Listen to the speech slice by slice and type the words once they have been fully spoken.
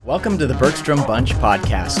Welcome to the Bergstrom Bunch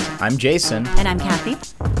podcast. I'm Jason. And I'm Kathy.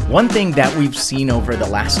 One thing that we've seen over the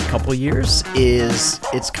last couple years is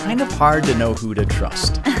it's kind of hard to know who to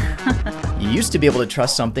trust. You used to be able to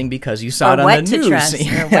trust something because you saw it on the news.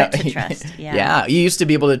 Or what to trust. Yeah, you used to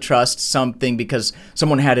be able to trust something because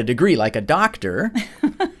someone had a degree, like a doctor,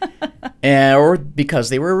 or because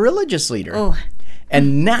they were a religious leader. Oh.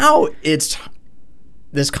 And now it's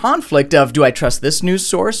this conflict of, do I trust this news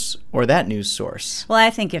source or that news source? Well, I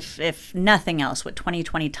think if nothing else, what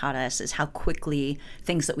 2020 taught us is how quickly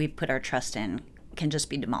things that we've put our trust in can just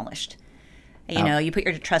be demolished. You know, you put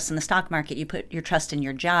your trust in the stock market, you put your trust in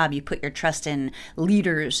your job, you put your trust in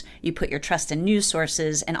leaders, you put your trust in news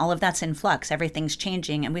sources, and all of that's in flux. Everything's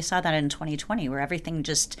changing. And we saw that in 2020 where everything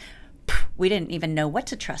just, we didn't even know what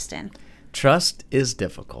to trust in. Trust is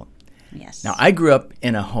difficult. Yes. Now, I grew up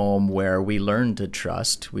in a home where we learned to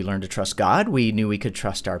trust. We learned to trust God. We knew we could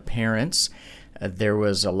trust our parents. There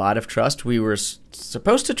was a lot of trust. We were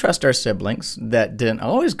supposed to trust our siblings. That didn't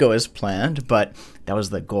always go as planned, but that was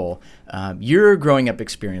the goal. Your growing up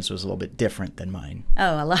experience was a little bit different than mine.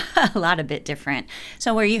 Oh, a lot a bit different.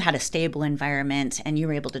 So where you had a stable environment and you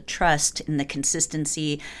were able to trust in the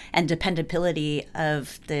consistency and dependability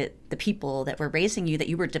of the people that were raising you, that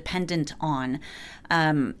you were dependent on.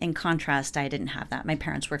 In contrast, I didn't have that. My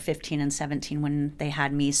parents were 15 and 17 when they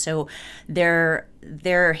had me. So their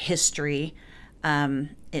history,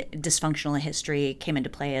 dysfunctional history, came into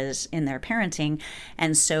play as in their parenting.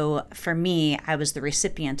 And so for me, I was the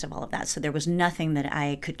recipient of all of that. So there was nothing that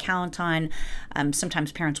I could count on.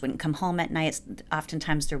 Sometimes parents wouldn't come home at night.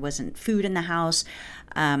 Oftentimes there wasn't food in the house.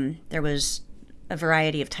 There was a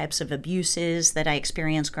variety of types of abuses that I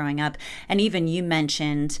experienced growing up. And even you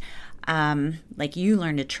mentioned, like you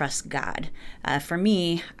learned to trust God. For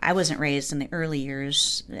me, I wasn't raised in the early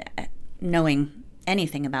years knowing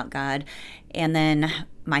anything about God. And then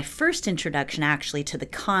my first introduction actually to the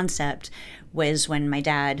concept was when my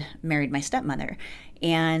dad married my stepmother.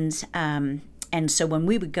 And so when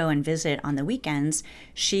we would go and visit on the weekends,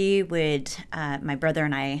 she would, my brother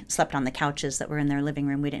and I slept on the couches that were in their living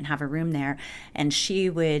room. We didn't have a room there. And she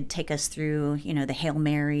would take us through, you know, the Hail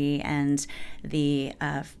Mary and the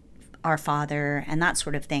Our Father and that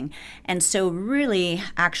sort of thing. And so really,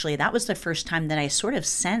 actually, that was the first time that I sort of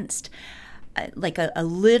sensed like a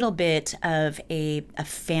little bit of a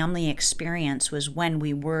family experience was when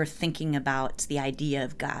we were thinking about the idea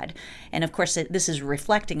of God. And of course, this is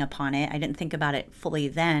reflecting upon it. I didn't think about it fully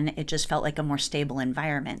then. It just felt like a more stable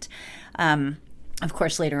environment. Of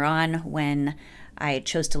course, later on, when I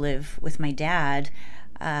chose to live with my dad,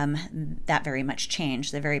 that very much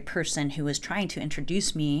changed. The very person who was trying to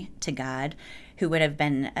introduce me to God, who would have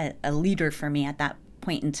been a leader for me at that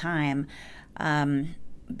point in time,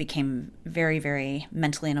 became very, very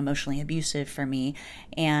mentally and emotionally abusive for me.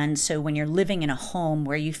 And so when you're living in a home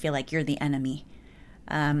where you feel like you're the enemy,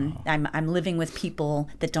 I'm living with people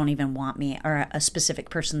that don't even want me, or a specific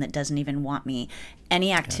person that doesn't even want me.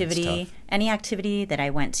 Any activity that I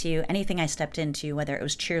went to, anything I stepped into, whether it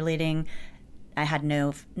was cheerleading, I had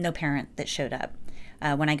no parent that showed up.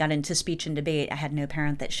 When I got into speech and debate, I had no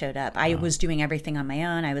parent that showed up. I was doing everything on my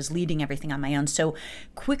own. I was leading everything on my own. So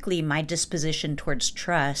quickly, my disposition towards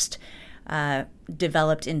trust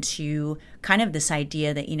developed into kind of this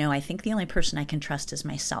idea that, you know, I think the only person I can trust is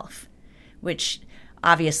myself, which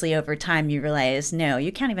obviously over time you realize, no,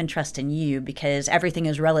 you can't even trust in you because everything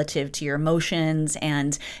is relative to your emotions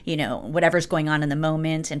and, you know, whatever's going on in the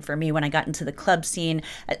moment. And for me, when I got into the club scene,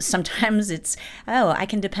 sometimes it's, I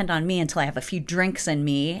can depend on me until I have a few drinks in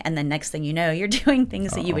me. And then next thing you know, you're doing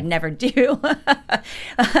things that you would never do.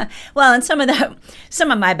 Well, and some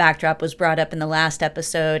of my backdrop was brought up in the last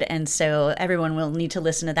episode. And so everyone will need to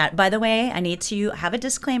listen to that. By the way, I need to have a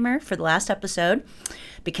disclaimer for the last episode,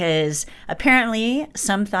 because apparently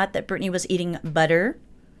some thought that Brittany was eating butter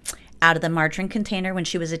out of the margarine container when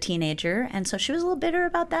she was a teenager. And so she was a little bitter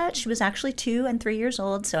about that. She was actually 2 and 3 years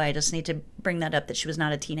old. So I just need to bring that up, that she was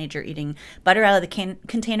not a teenager eating butter out of the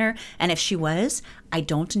container. And if she was, I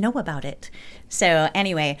don't know about it. So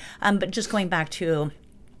anyway, but just going back to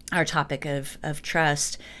our topic of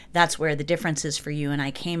trust, that's where the difference is for you and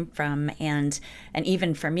I came from. And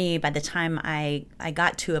even for me, by the time I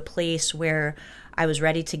got to a place where I was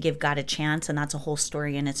ready to give God a chance, and that's a whole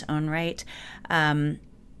story in its own right,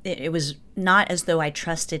 it was not as though I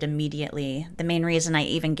trusted immediately. The main reason I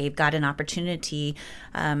even gave God an opportunity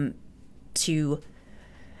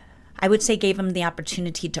I would say gave him the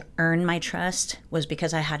opportunity to earn my trust was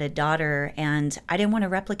because I had a daughter and I didn't want to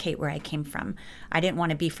replicate where I came from. I didn't want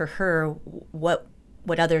to be for her what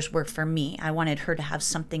what others were for me. I wanted her to have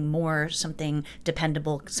something more, something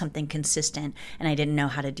dependable, something consistent, and I didn't know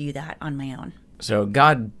how to do that on my own. So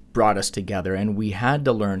God brought us together, and we had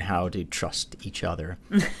to learn how to trust each other.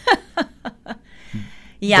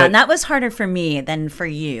 Yeah, and that was harder for me than for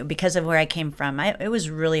you because of where I came from. It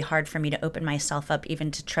was really hard for me to open myself up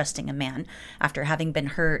even to trusting a man after having been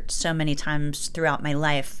hurt so many times throughout my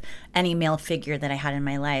life. Any male figure that I had in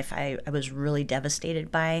my life, I was really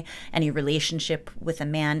devastated by any relationship with a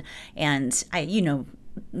man. And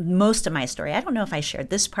most of my story, I don't know if I shared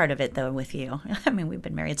this part of it though with you. I mean, we've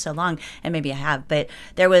been married so long, and maybe I have, but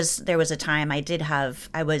there was a time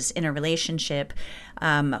I was in a relationship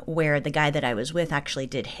where the guy that I was with actually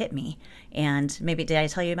did hit me. And maybe, did I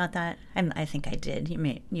tell you about that? I think I did. You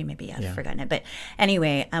maybe have forgotten it. But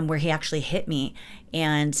anyway, where he actually hit me,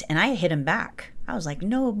 and I hit him back. I was like,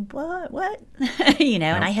 no, what? And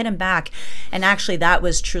I hit him back. And actually that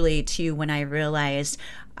was truly too when I realized,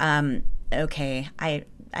 okay,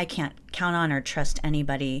 I can't count on or trust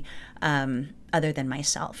anybody other than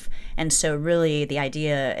myself. And so really the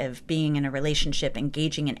idea of being in a relationship,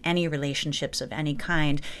 engaging in any relationships of any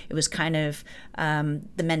kind, it was kind of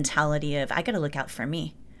the mentality of, I got to look out for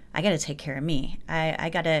me. I got to take care of me. I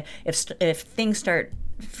got to, if things start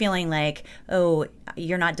feeling like, oh,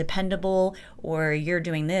 you're not dependable, or you're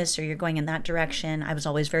doing this, or you're going in that direction, I was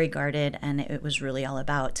always very guarded, and it was really all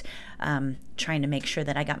about trying to make sure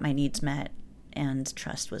that I got my needs met, and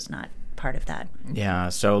trust was not part of that. Yeah,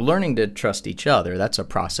 so learning to trust each other, that's a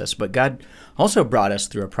process, but God also brought us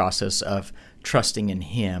through a process of trusting in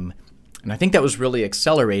Him, and I think that was really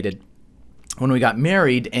accelerated when we got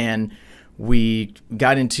married, and we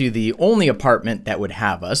got into the only apartment that would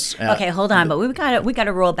have us. Okay, hold on, but we got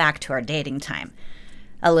to roll back to our dating time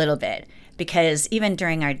a little bit, because even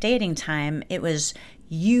during our dating time, it was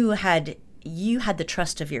you had the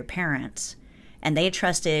trust of your parents, and they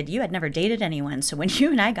trusted you. Had never dated anyone, so when you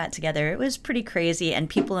and I got together, it was pretty crazy, and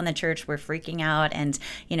people in the church were freaking out, and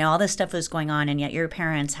all this stuff was going on, and yet your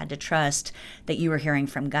parents had to trust that you were hearing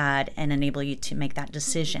from God and enable you to make that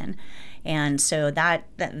decision. And so that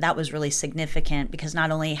was really significant, because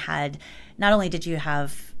not only had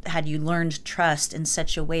you learned trust in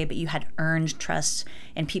such a way, but you had earned trust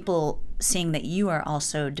in people seeing that you are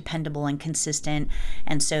also dependable and consistent,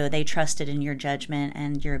 and so they trusted in your judgment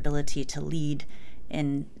and your ability to lead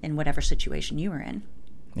in whatever situation you were in.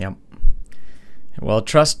 Yep. Well,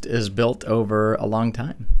 trust is built over a long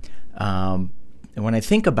time. And when I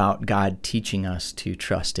think about God teaching us to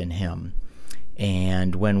trust in Him,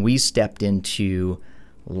 and when we stepped into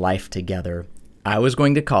life together, I was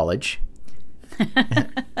going to college.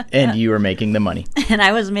 And you were making the money. And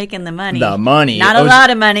I was making the money. The money. Not a lot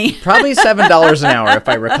of money. Probably $7 an hour, if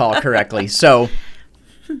I recall correctly. So,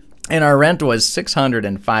 and our rent was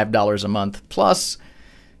 $605 a month, plus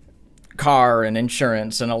car and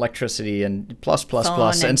insurance and electricity and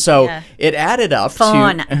plus. And so it added up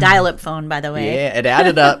to... dial-up phone, by the way. Yeah, it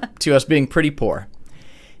added up to us being pretty poor.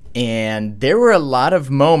 And there were a lot of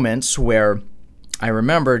moments where I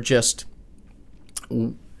remember just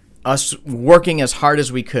us working as hard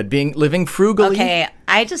as we could, living frugally. Okay,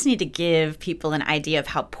 I just need to give people an idea of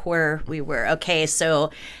how poor we were. Okay,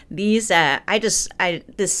 so these, this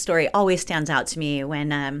story always stands out to me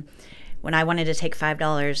when I wanted to take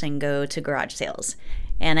 $5 and go to garage sales.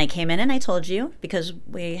 And I came in and I told you, because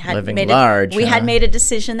we had made a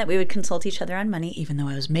decision that we would consult each other on money, even though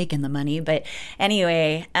I was making the money. But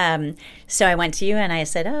anyway, so I went to you and I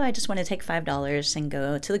said, oh, I just want to take $5 and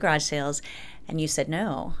go to the garage sales. And you said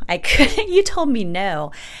no. I couldn't. You told me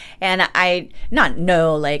no, and not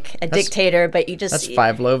no like a dictator, but you just... That's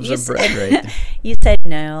 5 loaves of bread, right? You said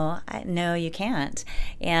no, no, you can't.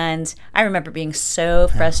 And I remember being so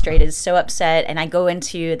frustrated, so upset, and I go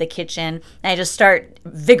into the kitchen and I just start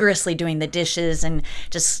vigorously doing the dishes and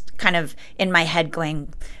just kind of in my head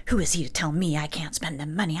going, who is he to tell me I can't spend the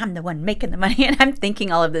money? I'm the one making the money. And I'm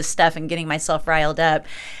thinking all of this stuff and getting myself riled up.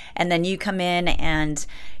 And then you come in and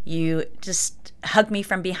you just hugged me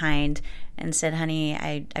from behind and said, honey,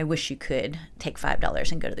 I wish you could take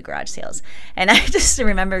 $5 and go to the garage sales. And I just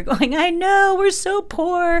remember going, I know, we're so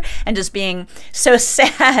poor, and just being so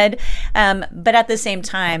sad. But at the same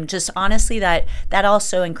time, just honestly, that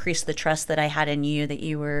also increased the trust that I had in you, that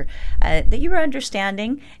you were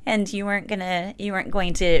understanding, and you weren't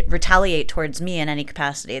going to retaliate towards me in any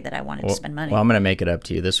capacity that I wanted to spend money. Well, I'm going to make it up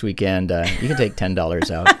to you this weekend. You can take $10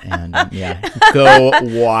 out and go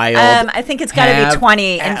wild. I think it's got to be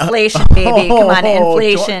 20. Inflation, baby. Come on,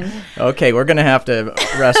 inflation. Okay, we're going to have to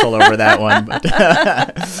wrestle over that one. But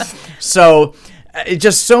so,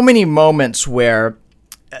 just so many moments where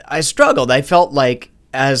I struggled. I felt like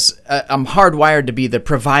I'm hardwired to be the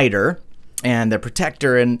provider and the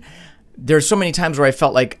protector, and there's so many times where I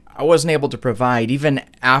felt like I wasn't able to provide, even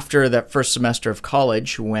after that first semester of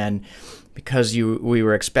college, when, because we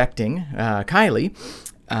were expecting Kylie,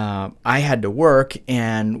 I had to work,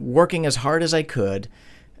 and working as hard as I could.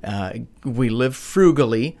 We lived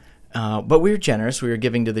frugally, but we were generous. We were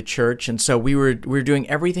giving to the church, and so we were doing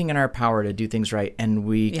everything in our power to do things right, and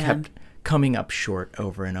we kept coming up short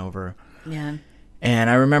over and over. Yeah.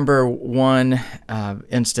 And I remember one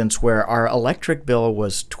instance where our electric bill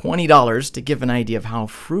was $20, to give an idea of how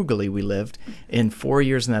frugally we lived. In 4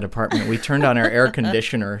 years in that apartment, we turned on our air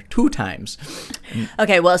conditioner 2 times.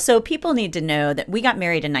 Okay, well, so people need to know that we got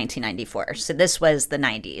married in 1994. So this was the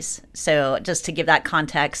 90s. So just to give that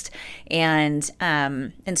context. And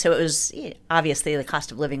so it was, obviously the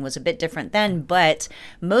cost of living was a bit different then, but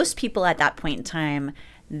most people at that point in time,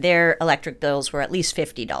 their electric bills were at least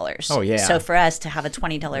 $50. Oh, yeah. So for us to have a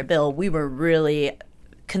 $20 bill, we were really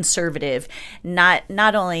conservative. Not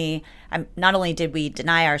only did we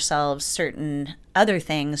deny ourselves certain other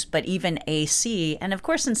things, but even AC. And of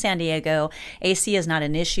course, in San Diego, AC is not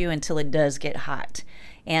an issue until it does get hot.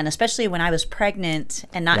 And especially when I was pregnant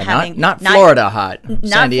and not Florida hot,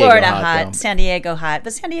 San Diego hot,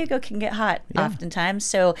 but San Diego can get hot oftentimes.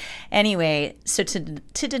 So anyway, so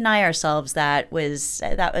to deny ourselves that was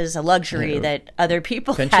a luxury that other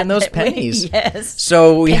people pinching had those pennies. Yes.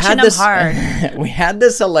 So we pinching had them this hard. We had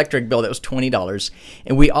this electric bill that was $20,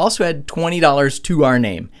 and we also had $20 to our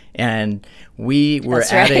name. And we were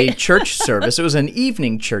That's at right. a church service. It was an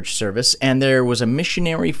evening church service, and there was a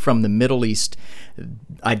missionary from the Middle East.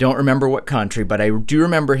 I don't remember what country, but I do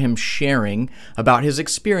remember him sharing about his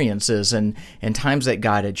experiences and times that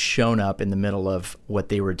God had shown up in the middle of what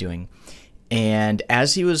they were doing. And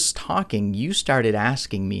as he was talking, you started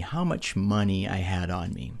asking me how much money I had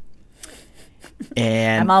on me.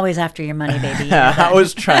 And I'm always after your money, baby. I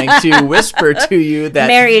was trying to whisper to you that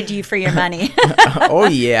Married you for your money. Oh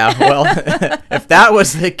yeah, well, if that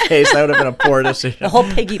was the case, that would have been a poor decision. The whole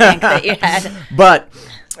piggy bank that you had. But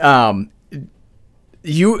I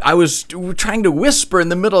was trying to whisper in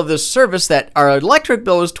the middle of this service that our electric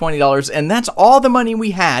bill was $20, and that's all the money we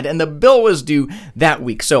had, and the bill was due that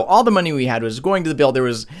week. So all the money we had was going to the bill.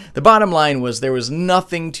 The bottom line was there was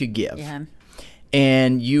nothing to give. Yeah.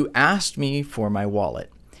 And you asked me for my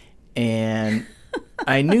wallet. And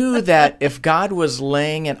I knew that if God was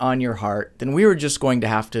laying it on your heart, then we were just going to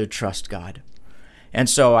have to trust God. And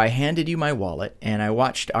so I handed you my wallet, and I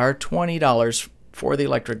watched our $20 for the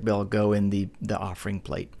electric bill go in the offering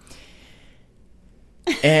plate.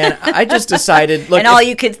 And I just decided, look, and all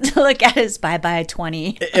you could look at is bye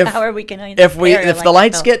 20. How are we going to if the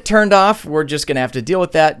lights get turned off, we're just going to have to deal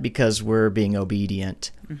with that because we're being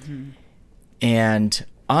obedient. Mm-hmm. And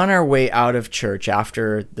on our way out of church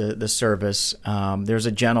after the service, there's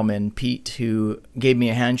a gentleman, Pete, who gave me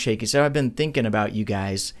a handshake. He said, I've been thinking about you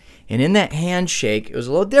guys. And in that handshake, it was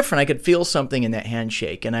a little different. I could feel something in that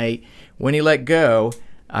handshake. And when he let go,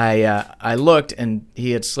 I looked, and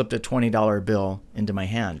he had slipped a $20 bill into my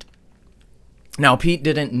hand. Now, Pete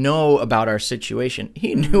didn't know about our situation.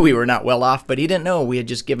 He knew we were not well off, but he didn't know we had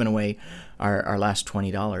just given away our last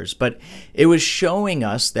 $20. But it was showing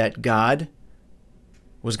us that God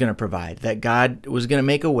was going to provide, that God was going to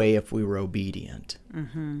make a way if we were obedient.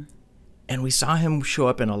 Mm-hmm. And we saw him show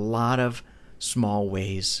up in a lot of small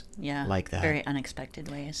ways like that. Very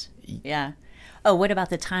unexpected ways. Yeah. Oh, what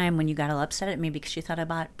about the time when you got all upset at me because you thought I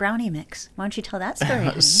bought brownie mix? Why don't you tell that story,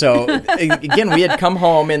 honey? So, again, we had come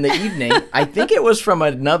home in the evening. I think it was from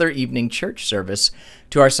another evening church service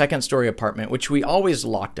to our second-story apartment, which we always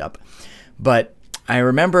locked up. But I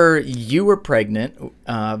remember you were pregnant,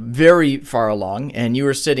 very far along, and you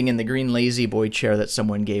were sitting in the green lazy boy chair that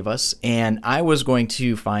someone gave us, and I was going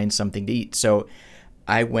to find something to eat. So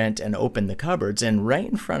I went and opened the cupboards, and right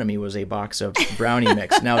in front of me was a box of brownie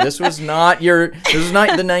mix. Now, this was not the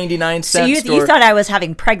 99-cent store. So you thought I was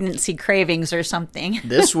having pregnancy cravings or something.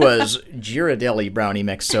 This was Ghirardelli brownie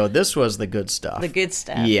mix, so this was the good stuff. The good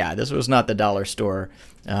stuff. Yeah, this was not the dollar store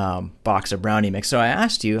box of brownie mix. So I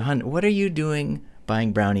asked you, hon, what are you doing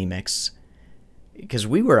buying brownie mix? Because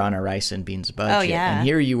we were on a rice and beans budget. Oh, yeah. And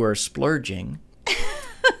here you were splurging,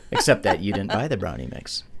 except that you didn't buy the brownie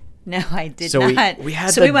mix. No, I did so not. We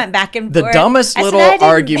had we went back and forth. The dumbest little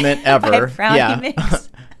argument ever. Brownie mix.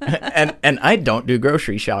 and I don't do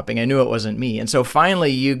grocery shopping. I knew it wasn't me. And so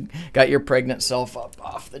finally you got your pregnant self up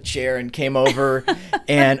off the chair and came over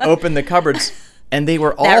and opened the cupboards. And they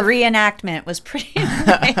were all... That reenactment was pretty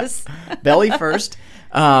nice. Belly first.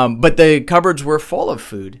 But the cupboards were full of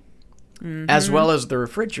food. as well as the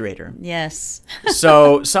refrigerator. Yes.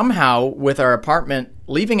 So somehow, with our apartment,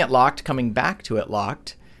 leaving it locked, coming back to it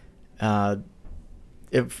locked,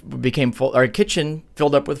 it became full. Our kitchen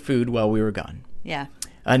filled up with food while we were gone. Yeah.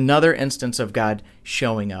 Another instance of God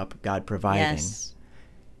showing up, God providing. Yes.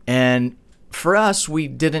 And for us, we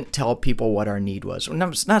didn't tell people what our need was. And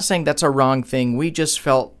I'm not saying that's a wrong thing. We just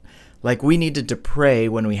felt like we needed to pray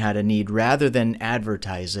when we had a need rather than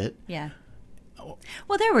advertise it. Yeah.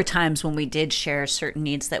 Well, there were times when we did share certain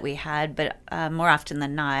needs that we had, but more often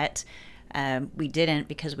than not, we didn't,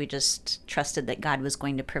 because we just trusted that God was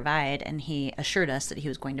going to provide, and He assured us that He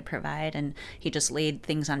was going to provide, and He just laid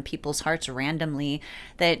things on people's hearts randomly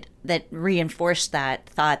that reinforced that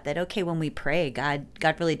thought that, okay, when we pray, God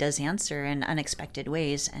really does answer in unexpected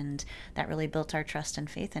ways, and that really built our trust and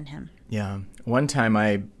faith in Him. Yeah. One time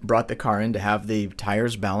I brought the car in to have the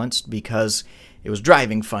tires balanced because it was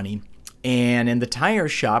driving funny. And in the tire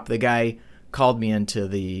shop, the guy called me into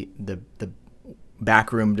the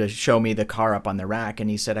back room to show me the car up on the rack, and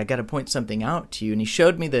he said, I got to point something out to you. And he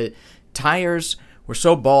showed me the tires were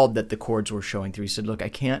so bald that the cords were showing through. He said, look, I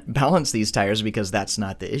can't balance these tires because that's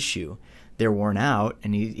not the issue. They're worn out.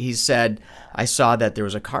 And he said, I saw that there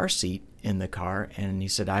was a car seat in the car, and he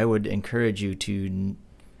said, I would encourage you to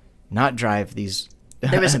not drive these.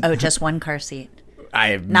 There was, just one car seat.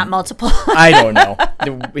 Not multiple. I don't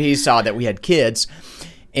know. He saw that we had kids,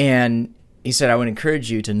 and he said, I would encourage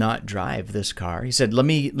you to not drive this car. He said, let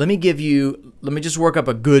me just work up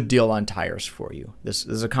a good deal on tires for you. This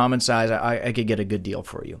is a common size. I could get a good deal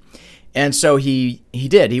for you. And so he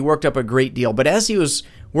did. He worked up a great deal. But as he was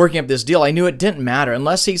working up this deal, I knew it didn't matter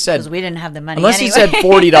unless he said, because we didn't have the money. Unless anyway. he said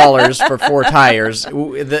 $40 for 4 tires,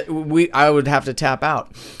 I would have to tap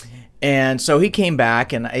out. And so he came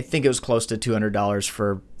back, and I think it was close to $200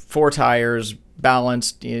 for 4 tires,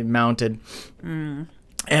 balanced, mounted. Mm.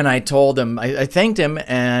 And I told him, I thanked him,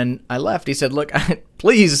 and I left. He said, look,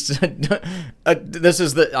 please, this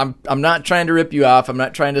is I'm not trying to rip you off. I'm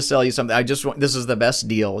not trying to sell you something. This is the best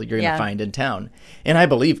deal you're going to find in town. And I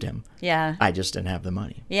believed him. Yeah. I just didn't have the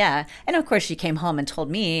money. Yeah. And of course, she came home and told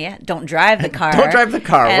me, don't drive the car. Don't drive the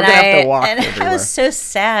car. We're going to have to walk everywhere. And I was so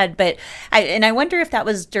sad. But I wonder if that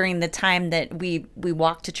was during the time that we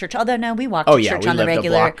walked to church. Although, no, we walked to church on the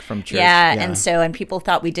regular. A block from church. Yeah. And people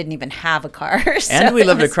thought we didn't even have a car. So and we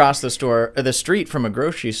lived across the street from a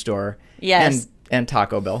grocery store. Yes. And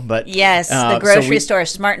Taco Bell, but yes, the grocery store,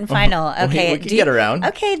 Smart and Final. Okay, we can get around.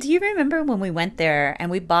 Okay, do you remember when we went there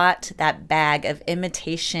and we bought that bag of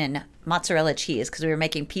imitation mozzarella cheese because we were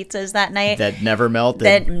making pizzas that night? That never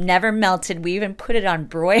melted. We even put it on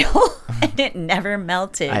broil, and it never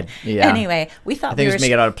melted. Anyway, we thought we were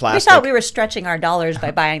made out of plastic. We thought we were stretching our dollars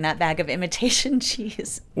by buying that bag of imitation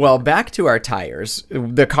cheese. Well, back to our tires.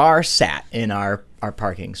 The car sat in our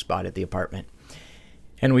parking spot at the apartment.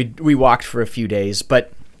 And we walked for a few days,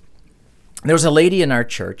 but there was a lady in our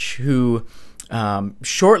church who,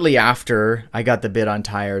 shortly after I got the bid on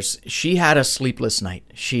tires, she had a sleepless night.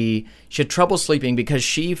 She had trouble sleeping because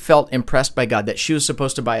she felt impressed by God that she was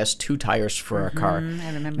supposed to buy us 2 tires for our car.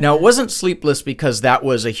 I remember Now, that. It wasn't sleepless because that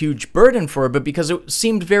was a huge burden for her, but because it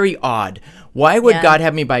seemed very odd. Why would God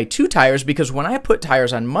have me buy 2 tires? Because when I put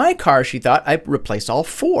tires on my car, she thought I'd replace all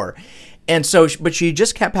 4. And so, but she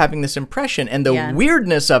just kept having this impression, and the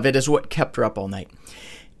weirdness of it is what kept her up all night.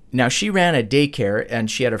 Now, she ran a daycare, and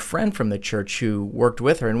she had a friend from the church who worked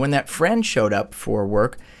with her. And when that friend showed up for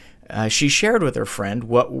work, she shared with her friend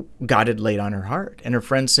what God had laid on her heart. And her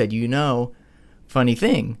friend said, funny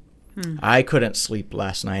thing, I couldn't sleep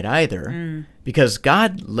last night either because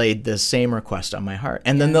God laid the same request on my heart.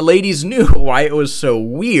 And then the ladies knew why it was so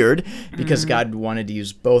weird because God wanted to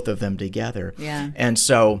use both of them together. Yeah. And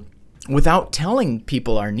so, without telling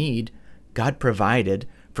people our need, God provided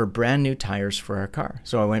for brand new tires for our car.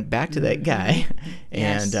 So I went back to that guy,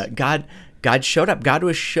 and God showed up. God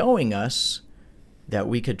was showing us that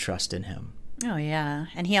we could trust in Him. Oh yeah,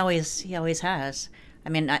 and He always has. I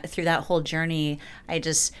mean, through that whole journey,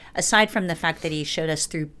 aside from the fact that He showed us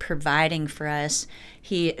through providing for us,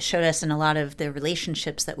 He showed us in a lot of the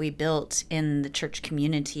relationships that we built in the church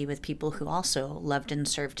community with people who also loved and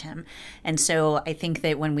served Him. And so I think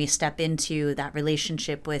that when we step into that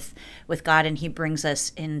relationship with God, and He brings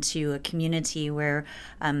us into a community where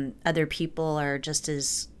other people are just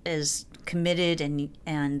as committed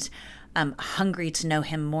and hungry to know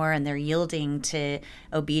him more, and they're yielding to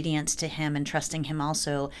obedience to him and trusting him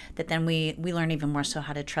also, that then we learn even more so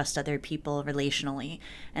how to trust other people relationally.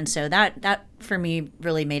 And so that for me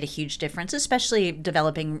really made a huge difference, especially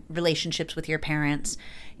developing relationships with your parents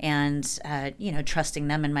and trusting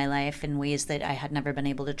them in my life in ways that I had never been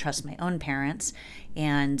able to trust my own parents.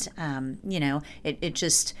 And it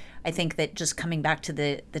just, I think that just coming back to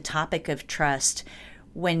the topic of trust,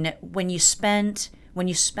 when you spend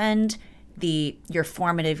your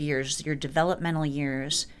formative years, your developmental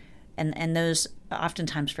years, and those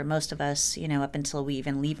oftentimes for most of us, up until we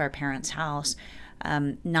even leave our parents' house,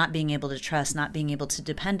 not being able to trust, not being able to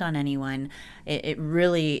depend on anyone, it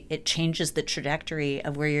really changes the trajectory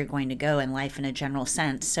of where you're going to go in life in a general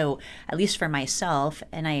sense. So at least for myself,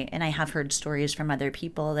 and I have heard stories from other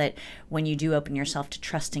people, that when you do open yourself to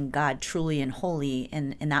trusting God truly and wholly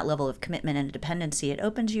in that level of commitment and dependency, it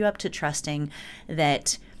opens you up to trusting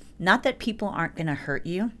that not that people aren't going to hurt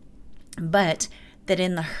you, but that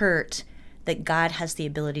in the hurt, that God has the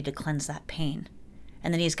ability to cleanse that pain,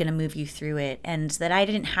 and then he's going to move you through it. And that I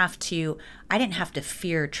didn't have to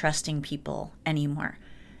fear trusting people anymore,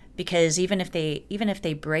 because even if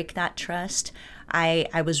they break that trust,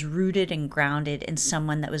 I was rooted and grounded in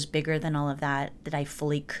someone that was bigger than all of that I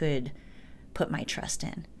fully could put my trust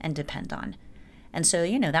in and depend on. And so,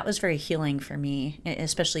 that was very healing for me,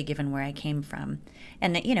 especially given where I came from.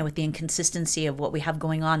 And, with the inconsistency of what we have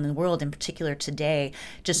going on in the world, in particular today,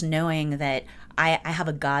 just knowing that I have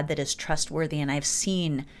a God that is trustworthy, and I've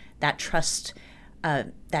seen that trust,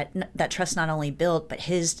 that trust not only built, but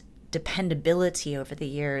his dependability over the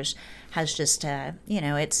years has just,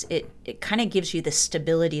 it kind of gives you the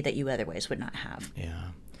stability that you otherwise would not have. Yeah.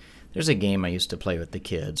 There's a game I used to play with the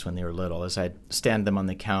kids when they were little, is I'd stand them on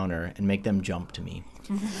the counter and make them jump to me.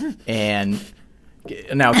 And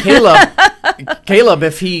now Caleb,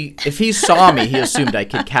 if he saw me, he assumed I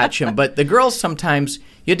could catch him. But the girls, sometimes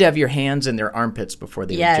you had to have your hands in their armpits before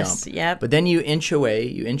they would jump. Yes, yep. But then you inch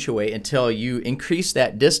away until you increase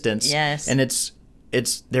that distance. Yes. And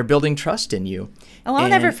they're building trust in you. Oh, I'll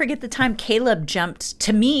never forget the time Caleb jumped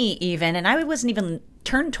to me even, and I wasn't even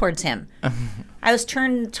turned towards him. I was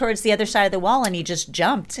turned towards the other side of the wall, and he just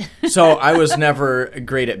jumped. So I was never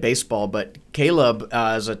great at baseball, but Caleb,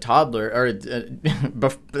 as a toddler, or kind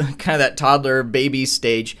of that toddler baby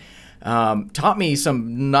stage, taught me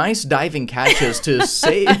some nice diving catches to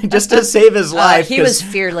save his life. He was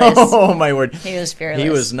fearless. Oh my word, he was fearless. He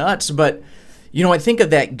was nuts. But I think of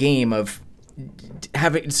that game of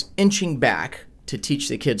inching back to teach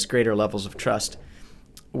the kids greater levels of trust.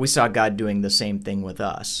 We saw God doing the same thing with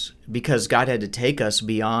us, because God had to take us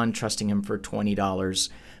beyond trusting him for $20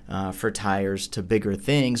 for tires to bigger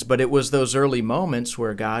things. But it was those early moments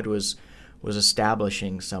where God was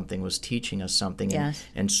establishing something, was teaching us something, yes,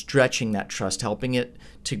 and stretching that trust, helping it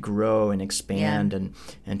to grow and expand,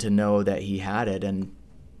 and to know that he had it. And,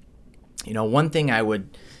 one thing I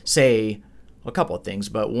would say, a couple of things,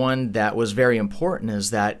 but one that was very important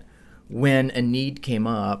is that when a need came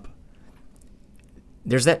up,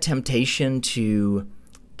 there's that temptation to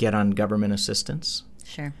get on government assistance.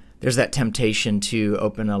 Sure. There's that temptation to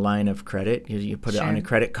open a line of credit. You put it on a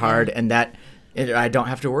credit card, and I don't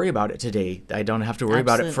have to worry about it today. I don't have to worry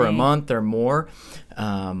about it for a month or more.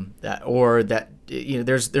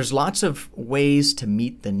 There's lots of ways to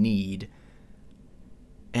meet the need.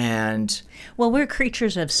 And we're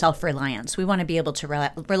creatures of self-reliance. We want to be able to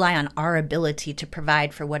rely on our ability to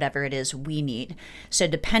provide for whatever it is we need. So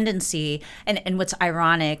dependency, and what's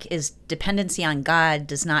ironic is dependency on God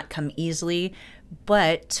does not come easily,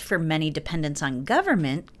 but for many, dependence on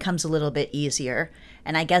government comes a little bit easier.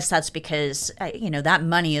 And I guess that's because, that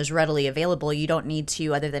money is readily available. You don't need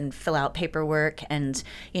to, other than fill out paperwork and,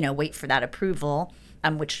 wait for that approval.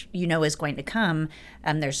 Which is going to come.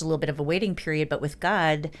 There's a little bit of a waiting period, but with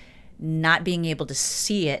God, not being able to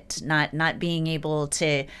see it, not being able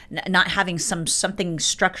to, not having something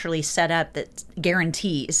structurally set up that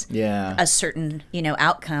guarantees a certain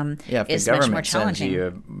outcome is much more challenging. If the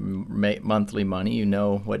government sends you monthly money, you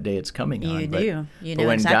know what day it's coming on. You know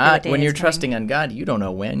when exactly what day when you're it's trusting coming. on God, you don't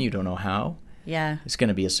know when, you don't know how. Yeah, it's going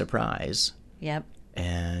to be a surprise. Yep.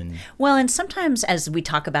 And sometimes as we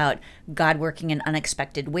talk about God working in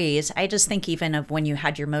unexpected ways, I just think even of when you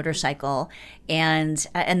had your motorcycle and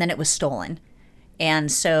then it was stolen. And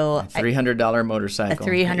so $300 motorcycle. A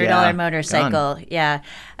 $300 motorcycle. Gone. Yeah.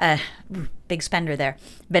 Big spender there.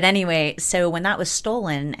 But anyway, so when that was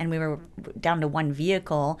stolen and we were down to one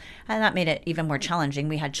vehicle, that made it even more challenging.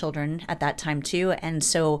 We had children at that time too. And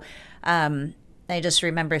so I just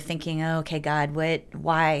remember thinking, oh, okay, God,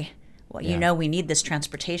 why well, we need this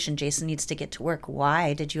transportation. Jason needs to get to work.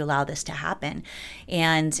 Why did you allow this to happen?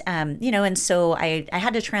 And, and so I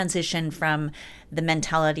had to transition from the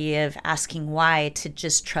mentality of asking why to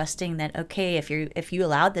just trusting that, okay, if you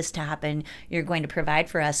allowed this to happen, you're going to provide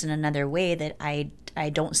for us in another way that I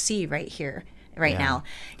don't see right here, right now.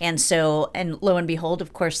 And so, and lo and behold,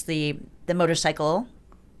 of course, the motorcycle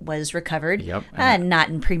was recovered. Yep. Not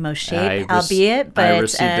in primo shape, albeit, but I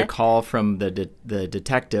received a call from the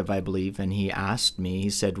detective, I believe, and he asked me, he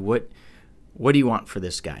said, what do you want for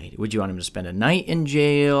this guy? Would you want him to spend a night in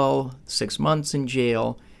jail, 6 months in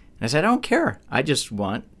jail? And I said, I don't care. I just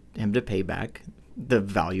want him to pay back the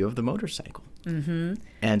value of the motorcycle. Mm-hmm.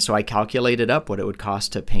 And so I calculated up what it would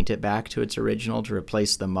cost to paint it back to its original, to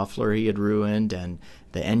replace the muffler he had ruined and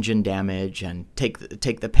the engine damage, and take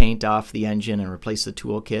the paint off the engine and replace the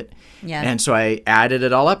toolkit. Yeah. And so I added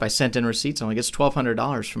it all up. I sent in receipts. Only gets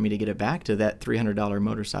 $1,200 for me to get it back to that $300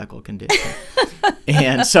 motorcycle condition.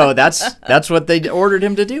 And so that's what they ordered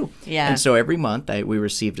him to do. Yeah. And so every month we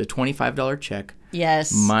received a $25 check.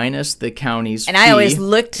 Yes. Minus the county's and fee. I always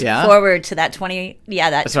looked forward to that so I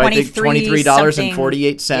think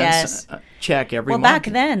 $23.48 check every month. Well, back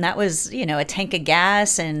then that was, a tank of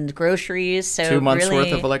gas and groceries. So 2 months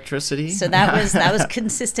worth of electricity. So that was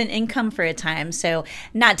consistent income for a time. So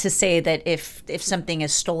not to say that if something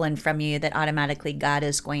is stolen from you, that automatically God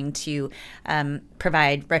is going to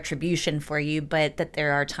provide retribution for you, but that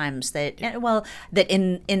there are times that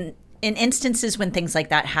in instances when things like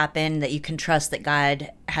that happen, that you can trust that God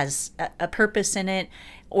has a purpose in it,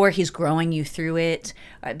 or he's growing you through it,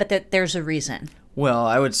 but that there's a reason. Well,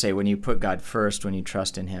 I would say when you put God first, when you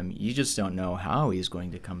trust in him, you just don't know how he's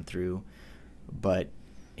going to come through, but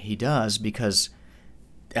he does, because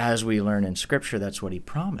as we learn in Scripture, that's what he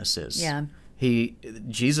promises. Yeah.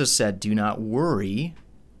 Jesus said, do not worry.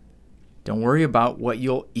 Don't worry about what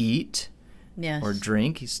you'll eat. Yes. Or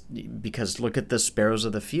drink, because look at the sparrows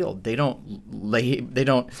of the field. They don't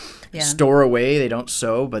store away, they don't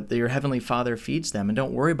sow, but your heavenly Father feeds them. And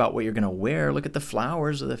don't worry about what you're going to wear. Look at the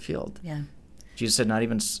flowers of the field. Yeah. Jesus said, not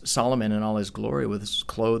even Solomon in all his glory was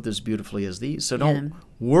clothed as beautifully as these. So don't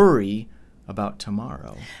worry about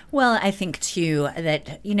tomorrow. Well, I think too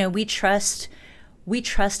that we trust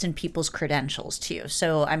in people's credentials too.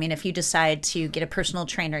 So, I mean, if you decide to get a personal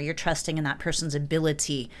trainer, you're trusting in that person's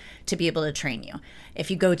ability to be able to train you.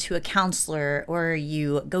 If you go to a counselor or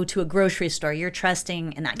you go to a grocery store, you're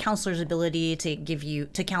trusting in that counselor's ability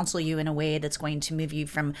to counsel you in a way that's going to move you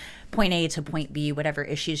from point A to point B, whatever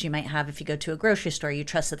issues you might have. If you go to a grocery store, you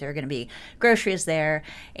trust that there are going to be groceries there.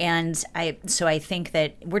 And I think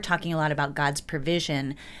that we're talking a lot about God's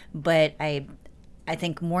provision, but I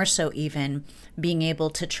think more so even being able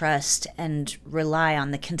to trust and rely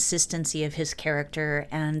on the consistency of his character,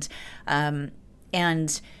 and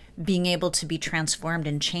being able to be transformed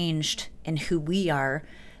and changed in who we are,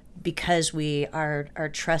 because we are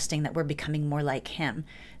trusting that we're becoming more like him.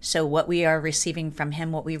 So what we are receiving from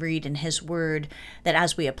him, what we read in his word, that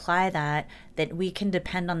as we apply that we can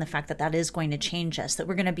depend on the fact that that is going to change us, that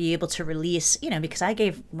we're going to be able to release, because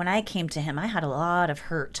when I came to him, I had a lot of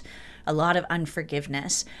hurt, a lot of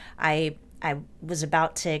unforgiveness. I was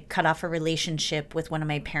about to cut off a relationship with one of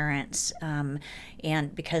my parents,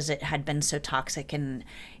 and because it had been so toxic, and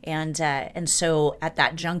so at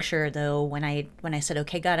that juncture, though, when I said,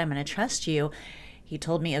 okay, God, I'm going to trust you, he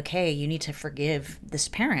told me, okay, you need to forgive this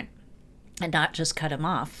parent and not just cut him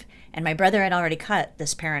off. And my brother had already cut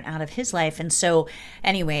this parent out of his life, and so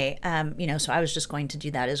anyway, so I was just going to do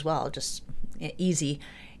that as well, just easy.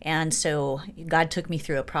 And so God took me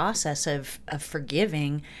through a process of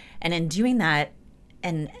forgiving, and in doing that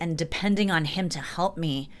and depending on him to help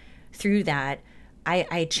me through that,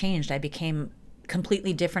 I changed. I became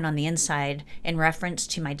completely different on the inside in reference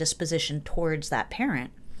to my disposition towards that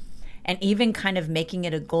parent, and even kind of making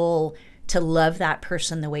it a goal to love that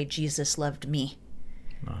person the way Jesus loved me.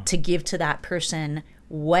 Wow. To give to that person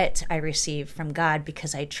what I received from God,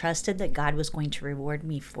 because I trusted that God was going to reward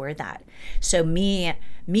me for that. So me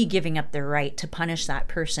giving up the right to punish that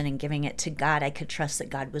person and giving it to God, I could trust that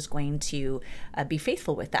God was going to be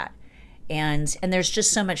faithful with that. And there's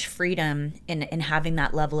just so much freedom in having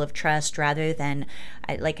that level of trust, rather than,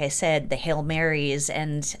 like I said, the Hail Marys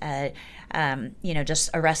and just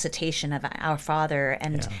a recitation of Our Father,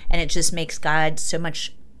 and it just makes God so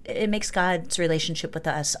much. It makes God's relationship with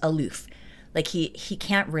us aloof. Like he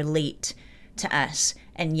can't relate to us,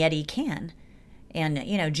 and yet he can.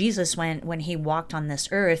 And, Jesus when he walked on this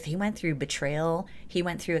earth, he went through betrayal. He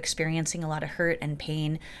went through experiencing a lot of hurt and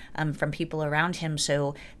pain from people around him.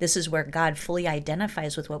 So this is where God fully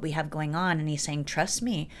identifies with what we have going on. And he's saying, trust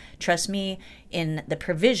me in the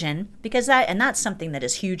provision, because that's something that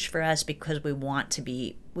is huge for us, because we want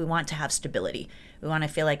to have stability. We want to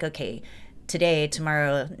feel like, okay, today,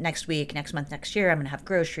 tomorrow, next week, next month, next year, I'm going to have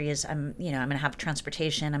groceries. I'm going to have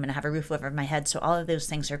transportation. I'm going to have a roof over my head. So all of those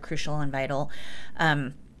things are crucial and vital.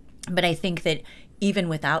 But I think that even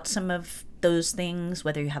without some of those things,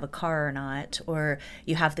 whether you have a car or not, or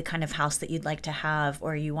you have the kind of house that you'd like to have,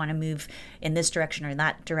 or you want to move in this direction or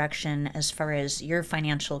that direction as far as your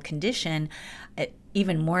financial condition,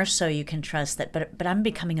 even more so you can trust that, but I'm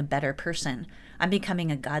becoming a better person. I'm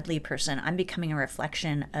becoming a godly person. I'm becoming a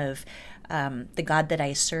reflection of the God that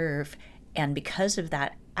I serve. And because of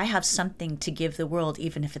that, I have something to give the world,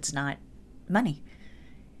 even if it's not money,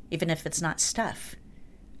 even if it's not stuff.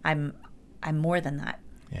 I'm more than that.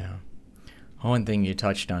 Yeah. One thing you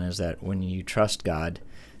touched on is that when you trust God,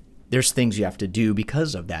 there's things you have to do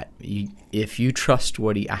because of that. If you trust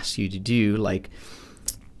what he asks you to do, like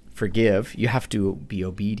forgive, you have to be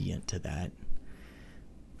obedient to that.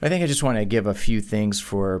 I think I just want to give a few things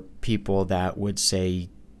for people that would say,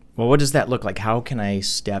 well, what does that look like? How can I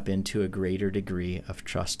step into a greater degree of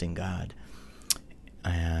trusting God?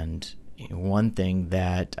 And one thing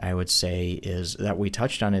that I would say is that we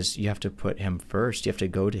touched on is you have to put him first. You have to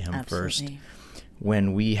go to him first.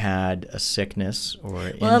 When we had a sickness or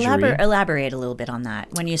injury. Well, elaborate a little bit on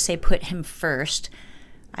that. When you say put him first,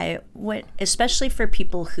 especially for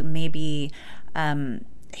people who maybe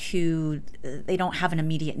who they don't have an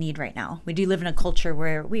immediate need right now. We do live in a culture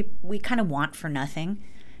where we kind of want for nothing,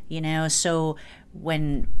 So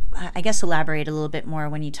when I guess elaborate a little bit more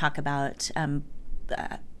when you talk about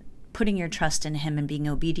putting your trust in him and being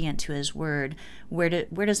obedient to his word, where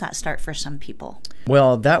does that start for some people?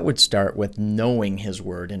 Well, that would start with knowing his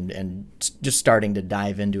word and just starting to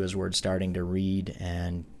dive into his word, starting to read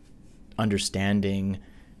and understanding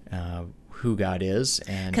who God is,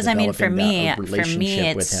 and because for me,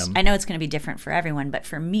 it's I know it's going to be different for everyone, but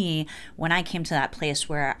for me, when I came to that place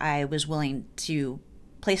where I was willing to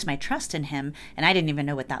place my trust in him, and I didn't even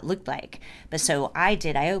know what that looked like, but so I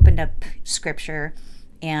opened up scripture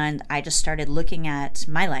and I just started looking at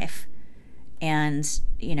my life and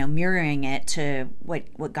mirroring it to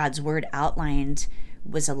what God's word outlined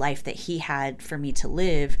was a life that he had for me to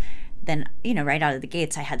live. Then right out of the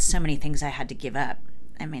gates, I had so many things I had to give up.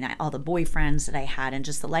 All the boyfriends that I had and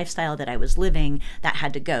just the lifestyle that I was living, that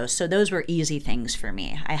had to go. So those were easy things for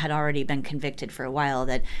me. I had already been convicted for a while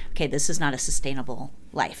that, okay, this is not a sustainable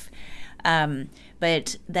life.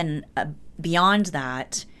 But then beyond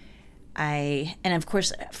that, and of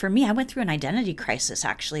course, for me, I went through an identity crisis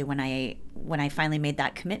actually when I finally made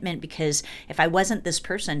that commitment, because if I wasn't this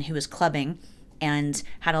person who was clubbing and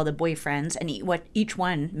had all the boyfriends, and each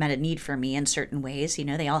one met a need for me in certain ways.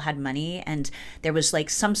 They all had money, and there was like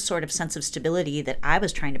some sort of sense of stability that I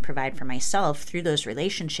was trying to provide for myself through those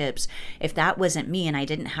relationships. If that wasn't me and I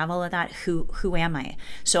didn't have all of that, who am I?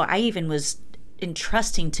 So I even was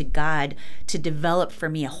entrusting to God to develop for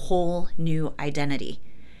me a whole new identity.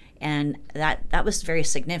 And that was very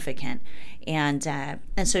significant. And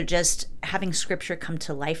so just having scripture come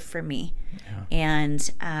to life for me. Yeah.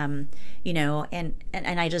 And,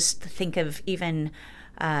 and I just think of even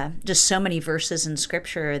just so many verses in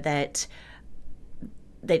scripture that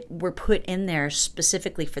were put in there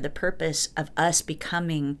specifically for the purpose of us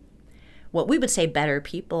becoming what we would say better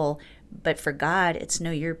people. But for God, it's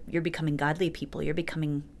no, you're becoming godly people. You're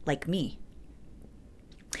becoming like me.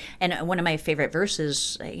 And one of my favorite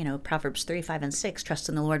verses, Proverbs 3, 5, and 6, trust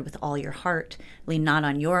in the Lord with all your heart, lean not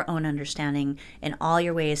on your own understanding, in all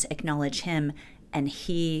your ways acknowledge him, and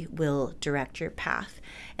he will direct your path.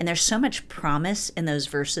 And there's so much promise in those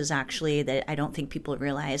verses actually that I don't think people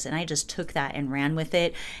realize. And I just took that and ran with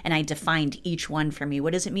it, and I defined each one for me.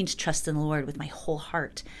 What does it mean to trust in the Lord with my whole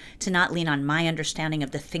heart? To not lean on my understanding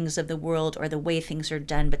of the things of the world or the way things are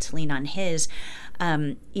done, but to lean on his.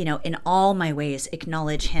 In all my ways,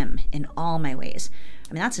 acknowledge him in all my ways.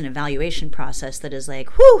 That's an evaluation process that is like,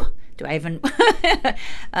 whew, do I even,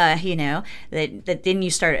 that then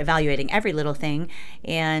you start evaluating every little thing.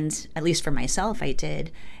 And at least for myself, I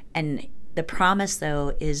did. And the promise,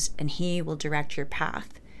 though, is, and he will direct your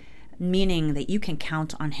path, meaning that you can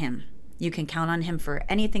count on him. You can count on him for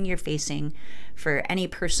anything you're facing, for any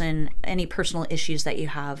personal issues that you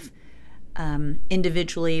have,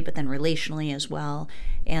 individually, but then relationally as well.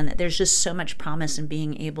 And there's just so much promise in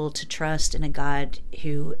being able to trust in a God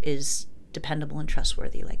who is dependable and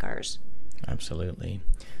trustworthy like ours. Absolutely.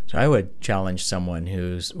 So I would challenge someone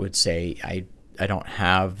who would say, I don't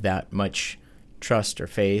have that much trust or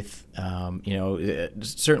faith.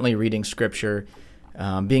 Certainly reading scripture,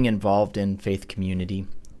 being involved in faith community,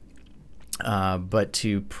 but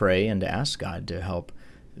to pray and to ask God to help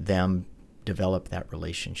them develop that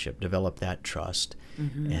relationship, develop that trust.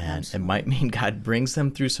 And absolutely. it might mean God brings them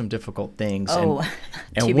through some difficult things. Oh,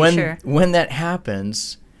 and to when be sure. when that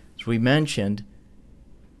happens, as we mentioned,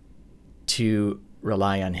 to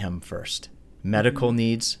rely on Him first. Medical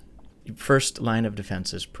needs, first line of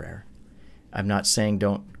defense is prayer. I'm not saying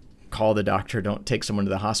don't call the doctor, don't take someone to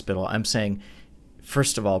the hospital. I'm saying,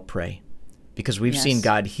 first of all, pray. Because we've Yes. seen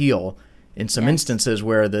God heal in some Yes. instances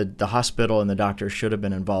where the hospital and the doctor should have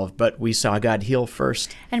been involved, but we saw God heal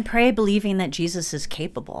first. And pray believing that Jesus is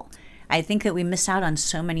capable. I think that we miss out on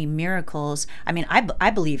so many miracles. I mean,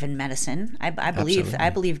 I believe in medicine. I believe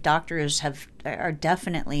Absolutely. doctors are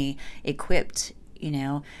definitely equipped,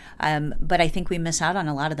 but I think we miss out on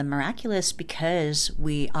a lot of the miraculous because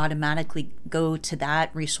we automatically go to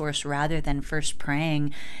that resource rather than first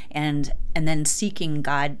praying and then seeking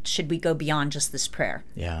God. Should we go beyond just this prayer?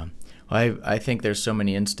 Yeah. Well, I think there's so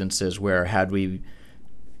many instances where had we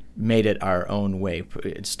made it our own way,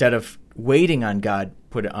 instead of waiting on God,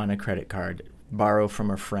 put it on a credit card, borrow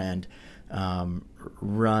from a friend,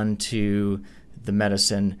 run to the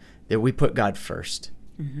medicine, that we put God first.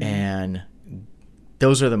 And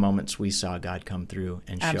those are the moments we saw God come through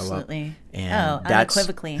and show Absolutely. up. And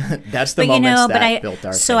Unequivocally. that's the moments that built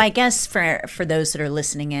our so faith. I guess for those that are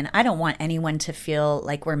listening in, I don't want anyone to feel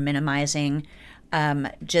like we're minimizing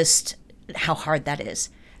just how hard that is,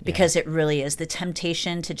 because it really is. The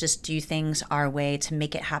temptation to just do things our way, to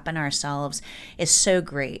make it happen ourselves, is so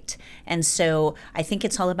great. And so I think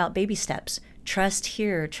it's all about baby steps. Trust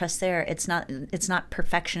here, trust there. It's not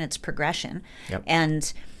perfection, it's progression. Yep.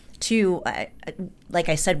 And two, like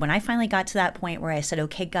I said, when I finally got to that point where I said,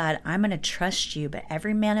 okay, God, I'm going to trust you, but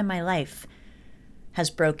every man in my life has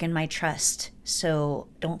broken my trust, so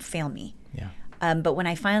don't fail me. Yeah. But when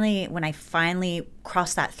I finally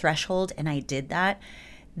crossed that threshold and I did that,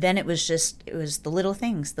 then it was the little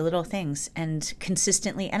things, and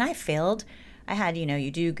consistently. And I failed. I had,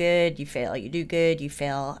 you do good, you fail, you do good, you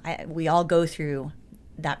fail. We all go through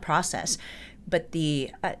that process. But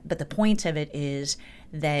the point of it is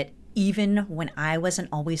that even when I wasn't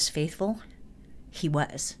always faithful, He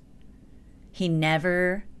was. He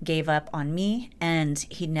never gave up on me, and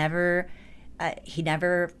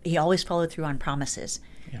he always followed through on promises.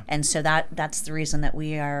 Yeah. And so that's the reason that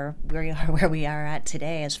we are where we are at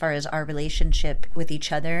today, as far as our relationship with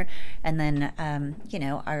each other, and then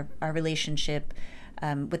our relationship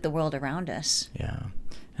with the world around us. Yeah.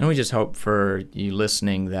 And we just hope for you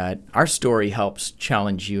listening that our story helps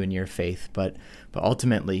challenge you in your faith, but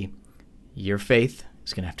ultimately your faith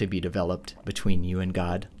is going to have to be developed between you and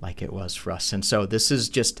God, like it was for us. And so this is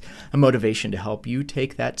just a motivation to help you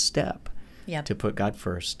take that step. Yep. To put God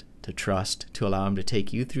first, to trust, to allow Him to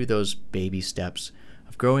take you through those baby steps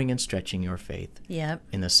of growing and stretching your faith. Yep.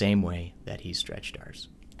 In the same way that He stretched ours.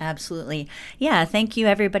 Absolutely. Yeah. Thank you,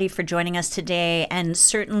 everybody, for joining us today. And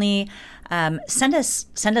certainly send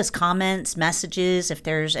us comments, messages. If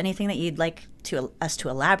there's anything that you'd like us to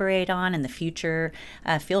elaborate on in the future,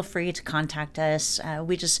 feel free to contact us.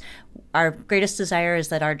 Our greatest desire is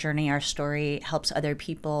that our journey, our story helps other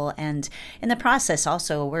people. And in the process,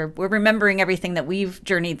 also, we're remembering everything that we've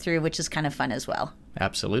journeyed through, which is kind of fun as well.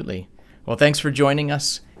 Absolutely. Well, thanks for joining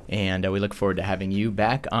us. And we look forward to having you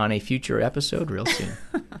back on a future episode real soon.